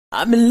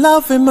I'm in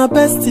love with my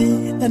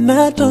bestie, and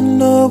I don't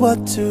know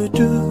what to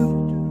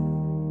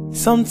do.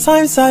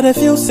 Sometimes I dey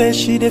feel say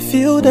she dey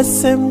feel the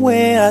same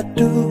way I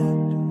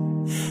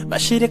do, but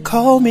she dey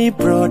call me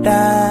brother.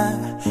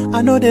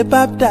 I know they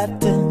bab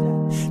that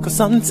thing, cause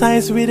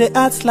sometimes we dey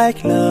act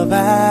like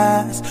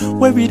lovers,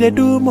 where we dey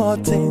do more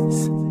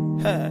things.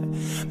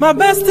 My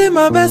bestie,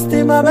 my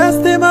bestie, my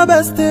bestie, my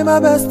bestie, my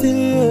bestie,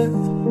 yeah.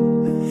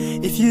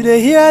 If you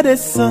dey hear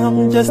this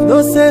song, just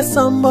know say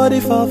somebody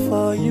fall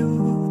for you.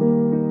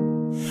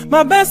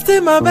 My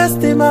bestie, my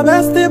bestie, my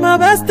bestie, my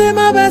bestie,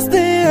 my bestie,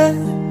 yeah.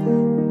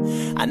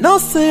 I know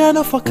say I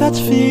know for catch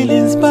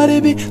feelings, but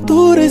it be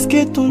too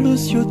risky to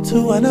lose you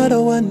to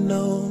another one,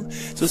 no.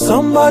 So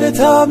somebody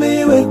tell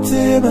me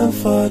waiting and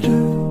for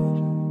do,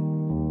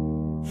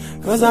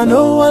 cause I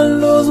know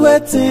one lose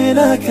waiting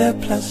I can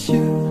plus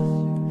you.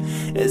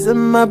 Is it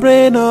my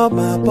brain or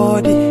my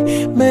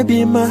body?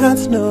 Maybe my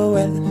heart's no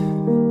well.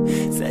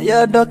 Say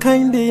you're the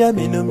kind of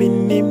me no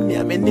minim,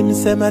 ya minim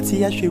se mati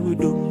ya she would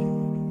do.